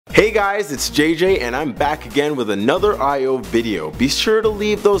Hey guys, it's JJ and I'm back again with another IO video. Be sure to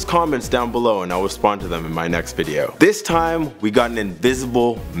leave those comments down below and I'll respond to them in my next video. This time we got an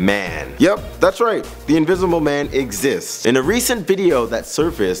invisible man. Yep, that's right, the invisible man exists. In a recent video that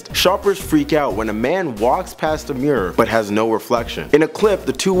surfaced, shoppers freak out when a man walks past a mirror but has no reflection. In a clip,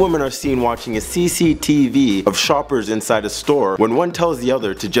 the two women are seen watching a CCTV of shoppers inside a store when one tells the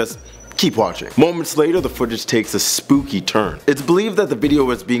other to just keep watching. Moments later, the footage takes a spooky turn. It's believed that the video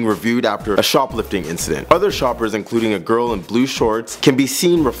was being reviewed after a shoplifting incident. Other shoppers, including a girl in blue shorts, can be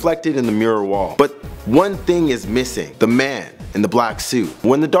seen reflected in the mirror wall. But one thing is missing: the man in the black suit.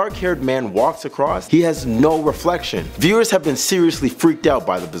 When the dark-haired man walks across, he has no reflection. Viewers have been seriously freaked out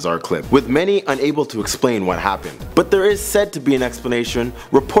by the bizarre clip, with many unable to explain what happened. But there is said to be an explanation.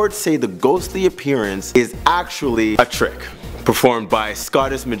 Reports say the ghostly appearance is actually a trick performed by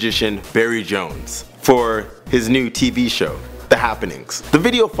Scottish magician Barry Jones for his new TV show, The Happenings. The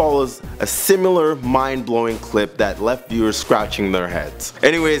video follows a similar mind-blowing clip that left viewers scratching their heads.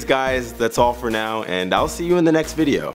 Anyways guys, that's all for now and I'll see you in the next video.